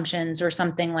making assumptions or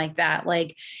something like that.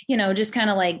 Like, just kind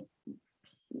of like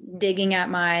digging at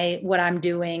what I'm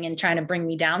doing and trying to bring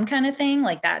me down kind of thing.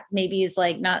 Like that maybe is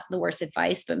like not the worst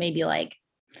advice, but maybe like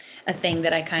a thing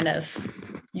that I kind of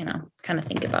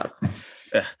think about.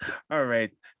 All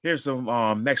right. Here's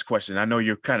some next question. I know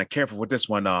you're kind of careful with this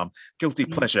one. Guilty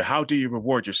pleasure. How do you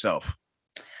reward yourself?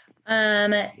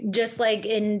 Just like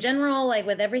in general, like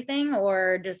with everything,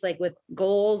 or just like with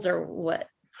goals, or what?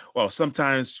 Well,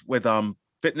 sometimes with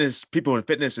fitness, people in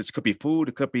fitness, it could be food,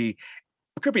 it could be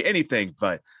anything,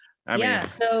 but I mean.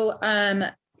 So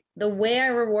the way I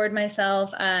reward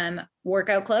myself,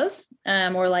 workout clothes,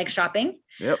 or like shopping.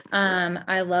 Yep.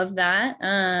 I love that.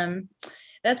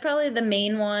 That's probably the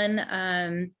main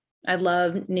one. I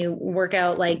love new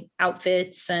workout like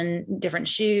outfits and different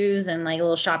shoes and like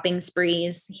little shopping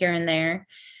sprees here and there.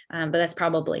 But that's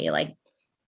probably like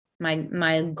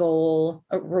my goal,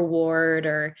 reward,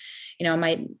 or,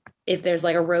 if there's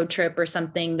like a road trip or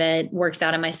something that works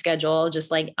out in my schedule, just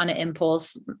like on an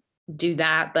impulse, do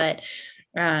that. But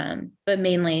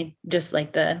mainly just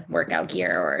like the workout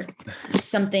gear or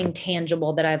something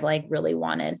tangible that I've like really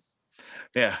wanted.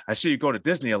 Yeah. I see you go to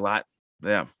Disney a lot.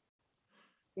 Yeah.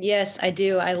 Yes, I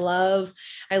do. I love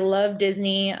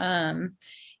Disney. I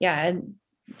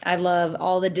love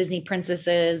all the Disney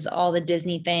princesses, all the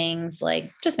Disney things,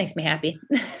 like just makes me happy.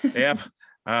 Yep.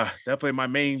 Definitely my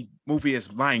main movie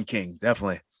is Lion King.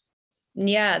 Definitely.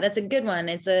 Yeah, that's a good one.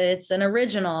 It's an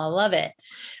original. I love it.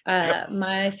 Yep.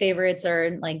 My favorites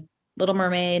are like Little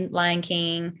Mermaid, Lion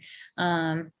King.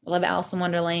 I love Alice in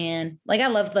Wonderland. Like I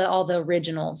love all the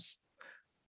originals.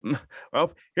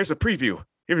 Well, here's a preview.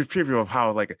 Here's a preview of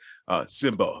how like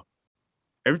Simba,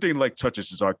 everything like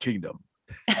touches is our kingdom.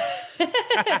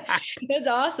 That's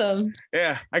awesome.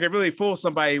 Yeah, I can really fool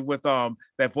somebody with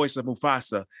that voice of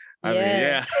Mufasa. I mean,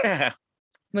 yeah.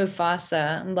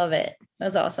 Mufasa, love it.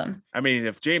 That's awesome. I mean,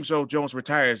 if James Earl Jones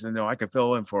retires, then I can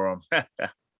fill in for him.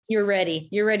 You're ready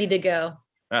to go.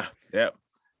 Yeah.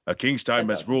 A king's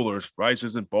time as rulers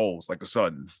rises and falls like the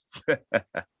sun.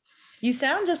 You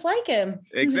sound just like him.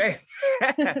 Exactly.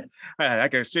 I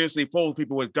can seriously fool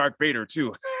people with Darth Vader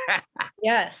too.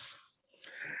 Yes.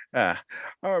 All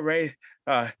right.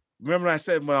 Remember I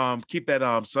said keep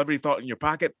that celebrity thought in your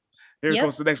pocket? Here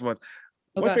goes the next one.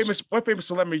 Oh, what famous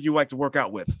celebrity you like to work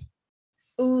out with?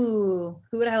 Ooh,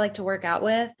 who would I like to work out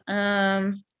with?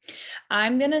 I'm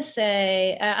gonna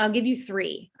say I'll give you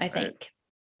 3, I think. Right.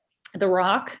 The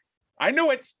Rock. I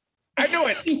knew it. I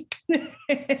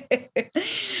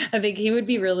think he would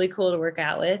be really cool to work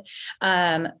out with.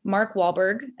 Mark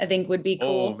Wahlberg, I think, would be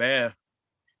cool. Oh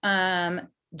man.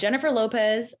 Jennifer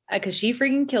Lopez, because she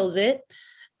freaking kills it.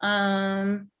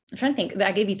 I'm trying to think.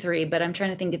 I gave you 3, but I'm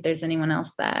trying to think if there's anyone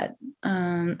else that.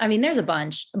 I mean, there's a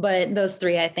bunch, but those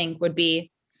 3 I think would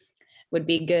be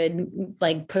good,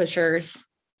 like pushers.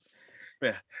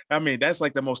 Yeah, I mean that's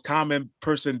like the most common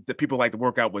person that people like to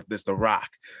work out with is The Rock.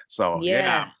 So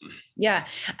yeah.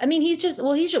 I mean, he's just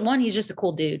a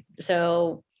cool dude.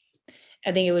 So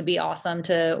I think it would be awesome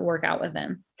to work out with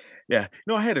him. Yeah.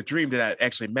 I had a dream that I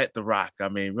actually met The Rock. I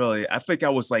mean, really, I think I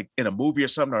was like in a movie or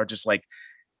something, or just like,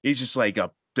 he's just like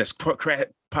just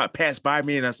passed by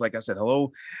me. And I said,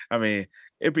 hello. I mean,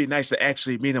 it'd be nice to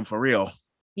actually meet him for real.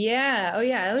 Yeah. Oh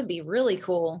yeah. That would be really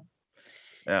cool.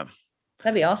 Yeah.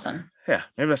 That'd be awesome. Yeah.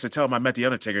 Maybe I should tell him I met the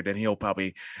Undertaker, then he'll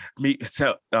probably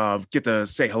get to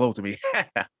say hello to me.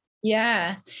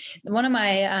 Yeah. One of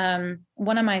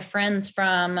my friends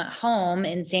from home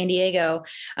in San Diego,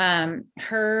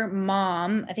 her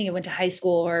mom, I think it went to high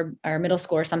school or middle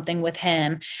school or something with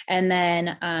him. And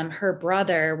then her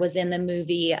brother was in the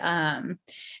movie.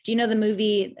 Do you know the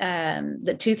movie,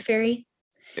 The Tooth Fairy?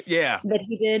 Yeah. That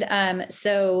he did.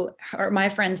 So my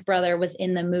friend's brother was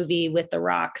in the movie with The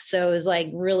Rock. So it was like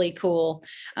really cool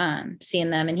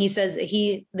seeing them. And he says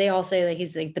they all say that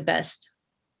he's like the best.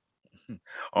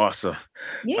 Awesome.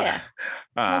 Yeah.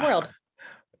 Small world.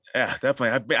 Yeah,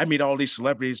 definitely. I meet all these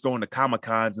celebrities going to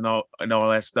Comic-Cons and all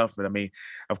that stuff. But I mean,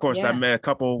 of course, I met a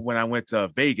couple when I went to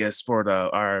Vegas for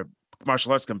our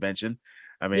martial arts convention.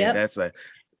 I mean, that's a.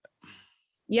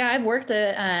 Yeah, I've worked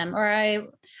at, or I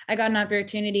got an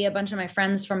opportunity. A bunch of my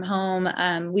friends from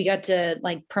home, we got to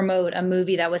like promote a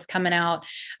movie that was coming out,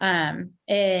 in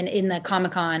the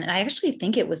Comic-Con, and I actually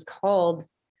think it was called.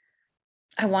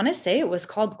 I want to say it was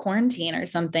called Quarantine or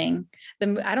something.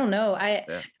 I don't know.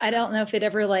 I don't know if it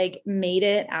ever like made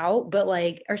it out, but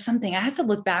like, or something. I have to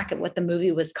look back at what the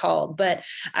movie was called, but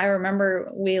I remember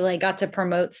we like got to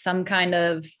promote some kind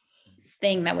of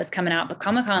thing that was coming out, but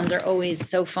Comic-Cons are always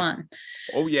so fun.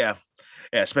 Oh yeah.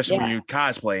 Yeah, especially when you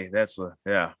cosplay. That's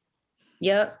yeah.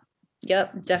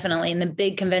 Yep, definitely. And the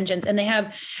big conventions, and they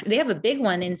have a big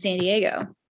one in San Diego.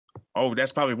 Oh,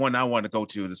 that's probably one I want to go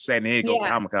to, the San Diego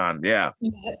Comic-Con. Yeah.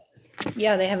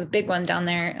 Yeah, they have a big one down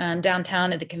there,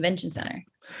 downtown at the convention center.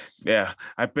 Yeah,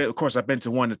 I've been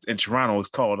to one in Toronto. It's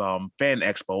called Fan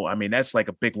Expo. I mean, that's like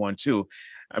a big one too.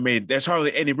 I mean, there's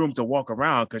hardly any room to walk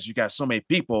around because you got so many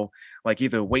people, like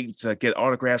either waiting to get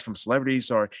autographs from celebrities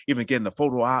or even getting the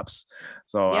photo ops.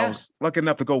 So I was lucky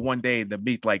enough to go one day to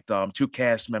meet like two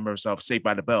cast members of Saved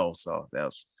by the Bell. So that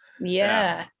was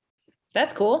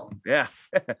that's cool. Yeah.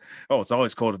 Oh, it's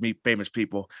always cool to meet famous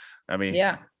people. I mean,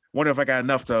 wonder if I got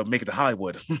enough to make it to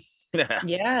Hollywood.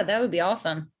 Yeah, that would be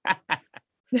awesome.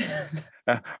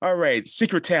 All right,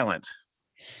 secret talent.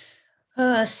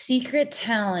 Secret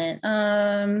talent.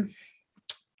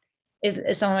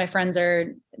 If some of my friends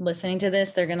are listening to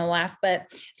this, they're gonna laugh. But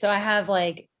so I have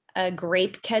like a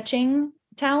grape catching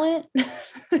talent.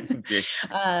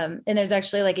 And there's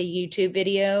actually like a YouTube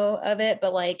video of it,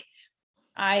 but like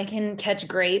I can catch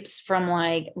grapes from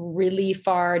like really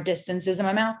far distances in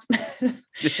my mouth,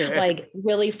 like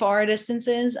really far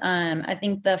distances. I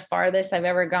think the farthest I've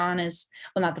ever gone is,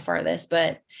 well, not the farthest,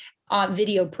 but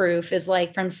video proof is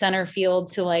like from center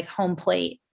field to like home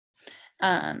plate,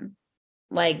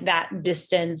 like that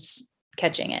distance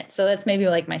catching it. So that's maybe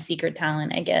like my secret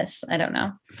talent, I guess. I don't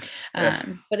know.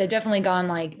 But I've definitely gone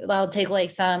like, I'll take like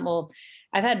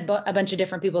I've had a bunch of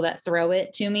different people that throw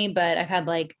it to me, but I've had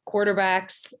like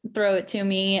quarterbacks throw it to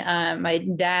me. My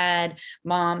dad,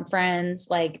 mom, friends,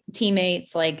 like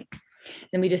teammates, like,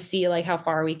 then we just see like how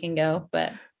far we can go.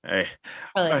 But hey,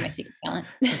 probably like my secret talent.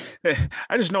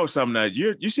 I just know something that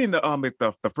you seen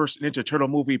the first Ninja Turtle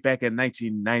movie back in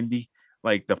 1990,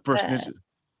 like the first Ninja.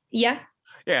 Yeah.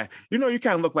 Yeah. You know, you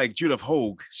kind of look like Judith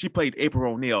Hogue. She played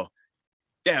April O'Neil.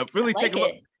 Yeah. Really take a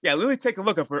look. Yeah, literally take a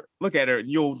look at her, and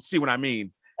you'll see what I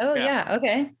mean. Oh yeah.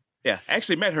 Okay. Yeah, I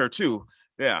actually met her too.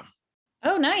 Yeah.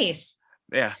 Oh, nice.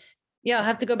 Yeah. Yeah, I'll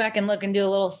have to go back and look and do a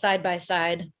little side by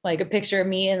side, like a picture of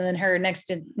me and then her next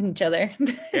to each other.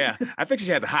 Yeah, I think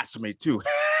she had the hots for me too.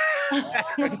 Oh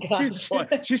my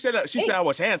gosh. She said I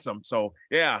was handsome. So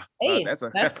yeah. Hey,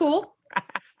 so that's cool.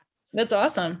 That's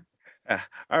awesome.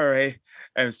 All right.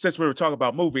 And since we were talking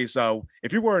about movies, so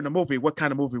if you were in a movie, what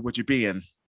kind of movie would you be in?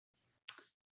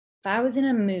 If I was in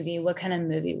a movie, what kind of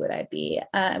movie would I be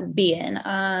in?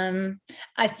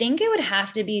 I think it would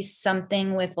have to be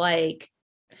something with like,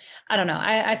 I don't know.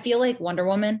 I feel like Wonder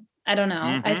Woman. I don't know.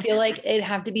 Mm-hmm. I feel like it'd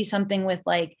have to be something with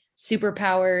like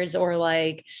superpowers or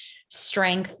like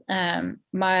strength.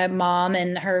 My mom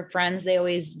and her friends, they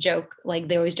always joke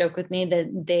with me that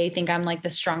they think I'm like the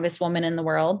strongest woman in the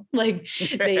world. Like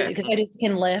because I just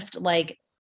can lift like,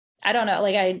 I don't know,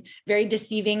 like I very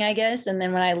deceiving, I guess. And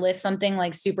then when I lift something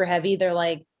like super heavy, they're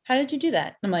like, how did you do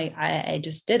that? I'm like, I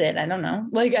just did it. I don't know.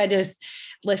 Like I just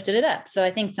lifted it up. So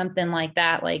I think something like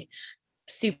that, like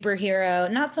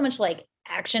superhero, not so much like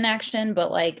action,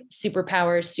 but like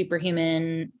superpowers,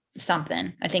 superhuman,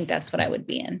 something. I think that's what I would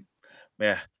be in.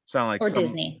 Yeah. Sound like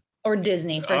Disney for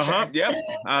sure. Yep.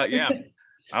 Yeah.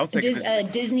 I'll take a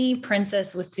Disney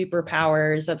princess with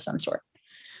superpowers of some sort.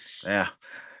 Yeah.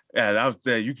 Yeah,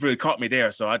 you really caught me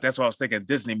there. So that's what I was thinking.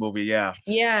 Disney movie, yeah.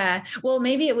 Yeah. Well,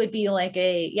 maybe it would be like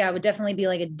it would definitely be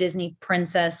like a Disney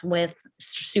princess with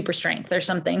super strength or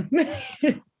something.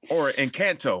 Or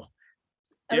Encanto.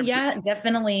 Oh yeah,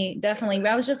 definitely.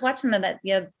 I was just watching that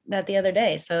the other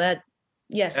day. So that,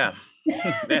 yes. Yeah.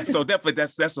 Yeah, so definitely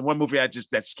that's the one movie that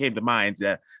just came to mind.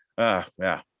 Yeah.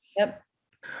 Yeah. Yep.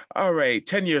 All right.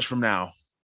 10 years from now.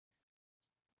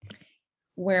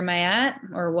 Where am I at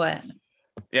or what?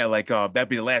 Yeah, like that'd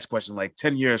be the last question. Like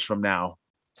 10 years from now.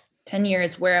 10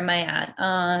 years, where am I at?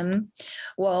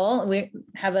 Well, we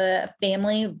have a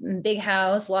family, big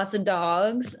house, lots of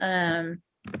dogs,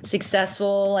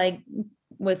 successful, like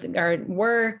with our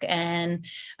work and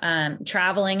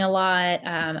traveling a lot.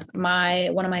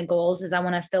 One of my goals is I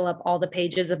want to fill up all the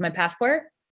pages of my passport.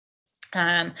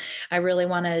 I really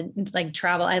want to like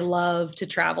travel. I love to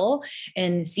travel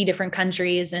and see different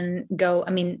countries and go,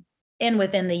 and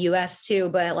within the US too,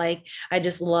 but like, I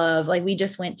just love, like, we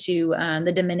just went to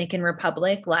the Dominican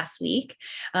Republic last week,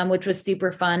 which was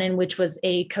super fun and which was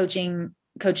a coaching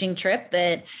trip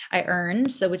that I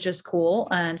earned. So, which was cool.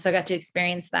 So I got to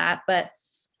experience that, but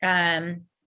I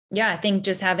think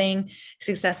just having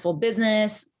successful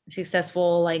business,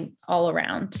 successful, like all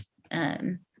around, I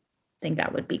think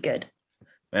that would be good.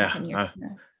 Yeah.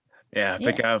 I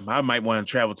think I might want to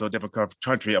travel to a different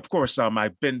country. Of course,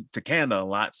 I've been to Canada a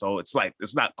lot, so it's like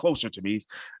it's not closer to me.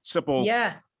 Simple.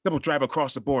 Yeah. double drive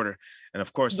across the border. And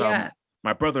of course,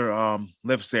 my brother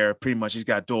lives there pretty much. He's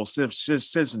got dual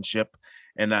citizenship.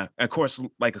 And of course,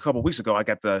 like a couple of weeks ago, I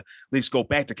got to at least go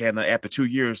back to Canada after 2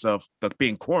 years of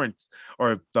being quarantined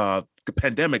or the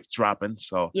pandemic dropping.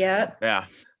 So yeah. I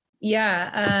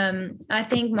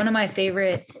think one of my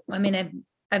favorite, I mean,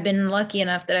 I've been lucky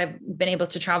enough that I've been able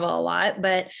to travel a lot,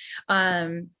 but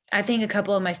I think a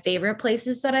couple of my favorite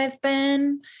places that I've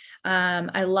been,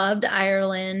 I loved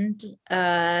Ireland.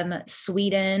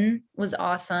 Sweden was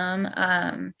awesome.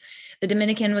 The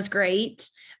Dominican was great.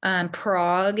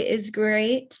 Prague is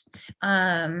great.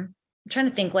 I'm trying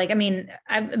to think,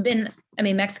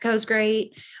 Mexico's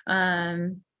great.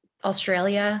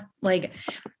 Australia,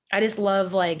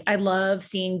 I love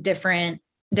seeing different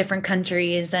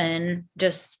countries and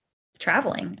just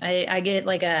traveling. I get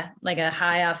like a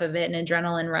high off of it, an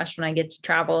adrenaline rush when I get to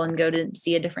travel and go to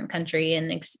see a different country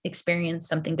and experience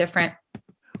something different.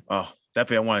 Oh,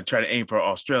 definitely. I want to try to aim for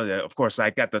Australia. Of course, I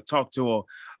got to talk to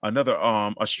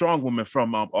a strong woman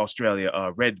from Australia,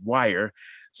 Red Wire.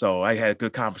 So I had a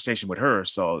good conversation with her.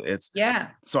 So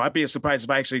so I'd be surprised if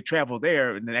I actually travel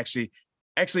there and then actually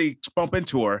bump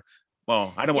into her.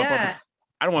 Well, I don't want to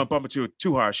bump into her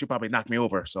too hard. She'll probably knock me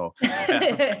over. So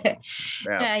maybe.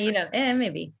 I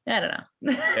don't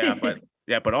know.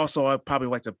 but also I'd probably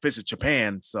like to visit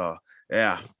Japan. So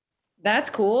that's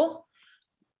cool.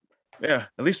 Yeah,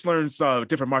 at least learn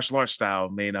different martial arts style.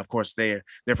 I mean, of course, they're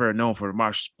very known for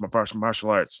martial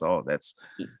arts. So that's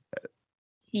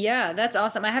that's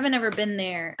awesome. I haven't ever been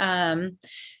there. Trying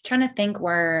to think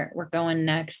where we're going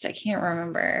next. I can't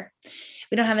remember.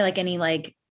 We don't have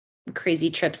any crazy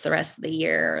trips the rest of the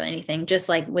year or anything, just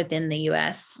within the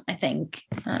US, I think,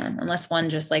 unless one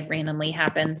just randomly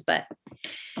happens. But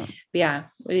yeah,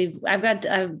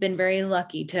 I've been very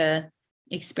lucky to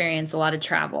experience a lot of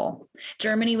travel.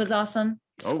 Germany was awesome.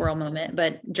 Squirrel moment,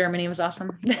 but Germany was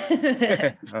awesome.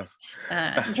 I'm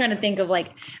trying to think of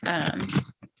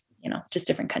just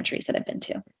different countries that I've been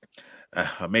to.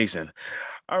 Amazing.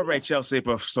 All right, Chelsea.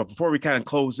 So before we kind of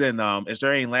close in, is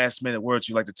there any last minute words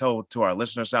you'd like to tell to our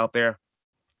listeners out there?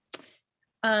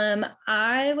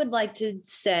 I would like to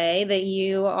say that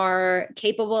you are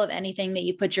capable of anything that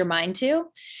you put your mind to.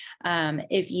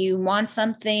 If you want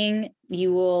something,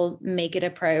 you will make it a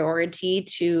priority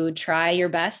to try your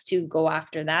best to go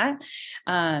after that.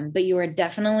 But you are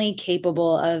definitely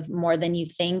capable of more than you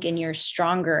think, and you're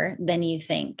stronger than you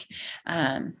think.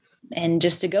 And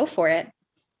just to go for it.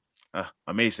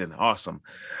 Amazing. Awesome.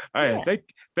 All right. Yeah.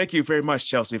 Thank you very much,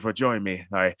 Chelsea, for joining me.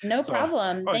 All right. No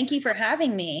problem. Thank you for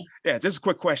having me. Yeah. Just a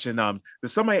quick question. Did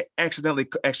somebody accidentally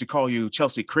actually call you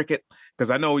Chelsea Cricket? Because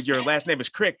I know your last name is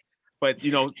Crick, but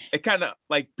it kind of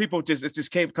people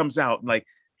comes out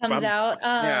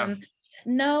out.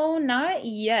 No, not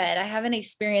yet. I haven't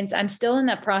experienced, I'm still in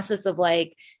that process of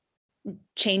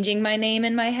changing my name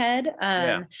in my head.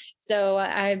 So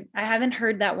I haven't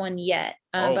heard that one yet,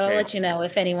 but I'll let you know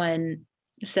if anyone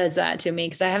says that to me,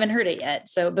 because I haven't heard it yet.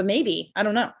 So, but maybe, I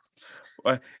don't know.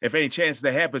 Well, if any chance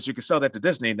that happens, you can sell that to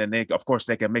Disney, and then they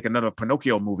can make another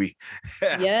Pinocchio movie.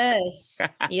 Yes.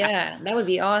 Yeah, that would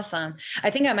be awesome. I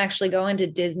think I'm actually going to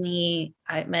Disney.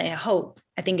 I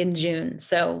think in June.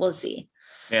 So we'll see.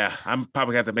 Yeah, I'm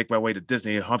probably going to have to make my way to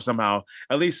Disney somehow.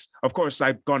 At least, of course,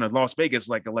 I've gone to Las Vegas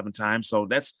 11 times. So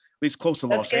that's at least close to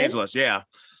Los Angeles. Yeah.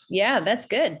 Yeah, that's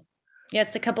good. Yeah,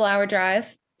 it's a couple-hour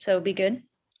drive. So it'll be good.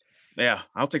 Yeah,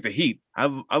 I'll take the heat.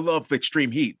 I love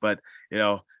extreme heat, but,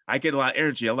 I get a lot of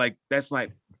energy. If it's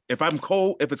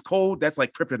cold, that's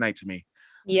like kryptonite to me.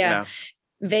 Yeah.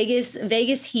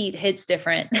 Vegas heat hits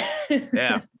different.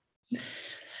 Yeah.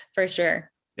 For sure.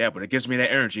 Yeah, but it gives me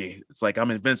that energy. It's like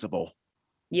I'm invincible.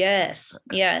 Yes,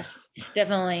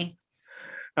 definitely.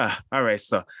 All right.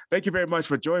 So thank you very much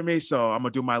for joining me. So I'm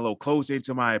going to do my little closing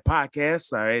to my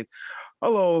podcast. All right.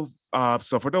 Hello.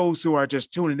 So for those who are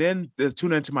just tuning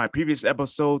into my previous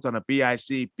episodes on the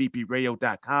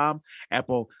BICBPradio.com,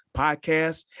 Apple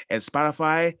Podcasts, and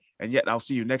Spotify. And yet I'll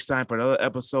see you next time for another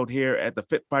episode here at the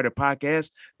Fit Fighter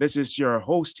Podcast. This is your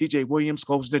host, TJ Williams,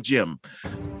 closing the gym.